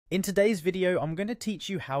In today's video, I'm going to teach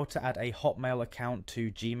you how to add a Hotmail account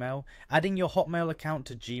to Gmail. Adding your Hotmail account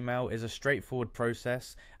to Gmail is a straightforward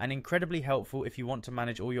process and incredibly helpful if you want to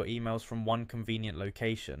manage all your emails from one convenient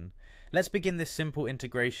location. Let's begin this simple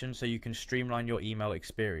integration so you can streamline your email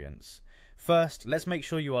experience. First, let's make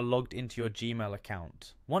sure you are logged into your Gmail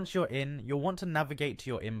account. Once you're in, you'll want to navigate to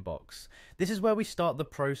your inbox. This is where we start the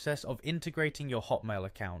process of integrating your Hotmail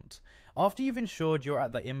account. After you've ensured you're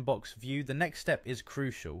at the inbox view, the next step is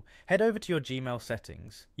crucial. Head over to your Gmail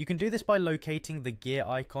settings. You can do this by locating the gear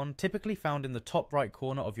icon, typically found in the top right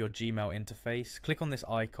corner of your Gmail interface. Click on this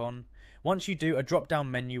icon. Once you do, a drop-down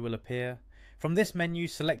menu will appear. From this menu,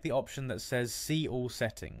 select the option that says See All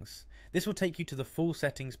Settings. This will take you to the full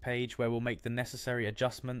settings page where we'll make the necessary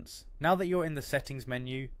adjustments. Now that you're in the settings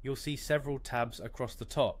menu, you'll see several tabs across the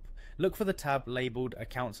top. Look for the tab labelled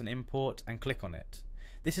Accounts and Import and click on it.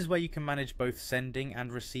 This is where you can manage both sending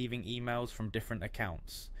and receiving emails from different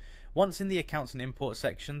accounts. Once in the Accounts and Import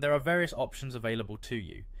section, there are various options available to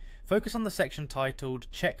you. Focus on the section titled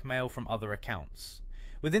Check Mail from Other Accounts.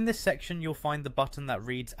 Within this section, you'll find the button that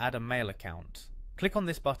reads Add a Mail Account. Click on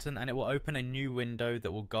this button and it will open a new window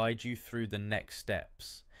that will guide you through the next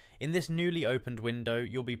steps. In this newly opened window,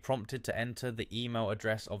 you'll be prompted to enter the email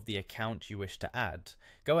address of the account you wish to add.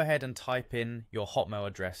 Go ahead and type in your Hotmail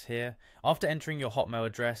address here. After entering your Hotmail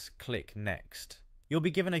address, click Next. You'll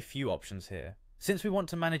be given a few options here. Since we want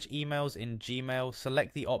to manage emails in Gmail,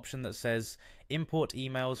 select the option that says Import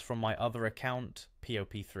emails from my other account,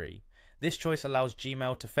 POP3. This choice allows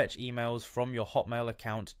Gmail to fetch emails from your Hotmail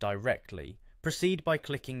account directly. Proceed by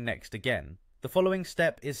clicking Next again. The following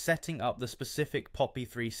step is setting up the specific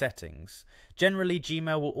POP3 settings. Generally,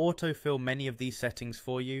 Gmail will autofill many of these settings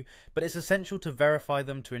for you, but it's essential to verify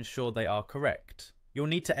them to ensure they are correct. You'll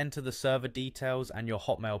need to enter the server details and your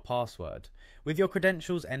Hotmail password. With your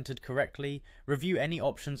credentials entered correctly, review any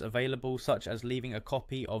options available, such as leaving a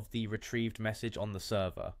copy of the retrieved message on the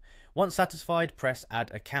server. Once satisfied, press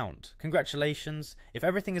Add Account. Congratulations! If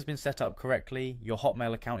everything has been set up correctly, your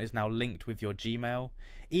Hotmail account is now linked with your Gmail.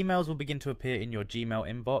 Emails will begin to appear in your Gmail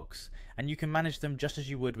inbox, and you can manage them just as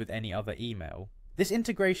you would with any other email. This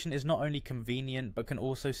integration is not only convenient, but can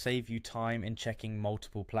also save you time in checking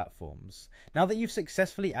multiple platforms. Now that you've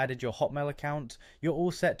successfully added your Hotmail account, you're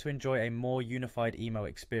all set to enjoy a more unified email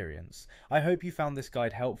experience. I hope you found this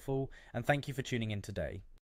guide helpful, and thank you for tuning in today.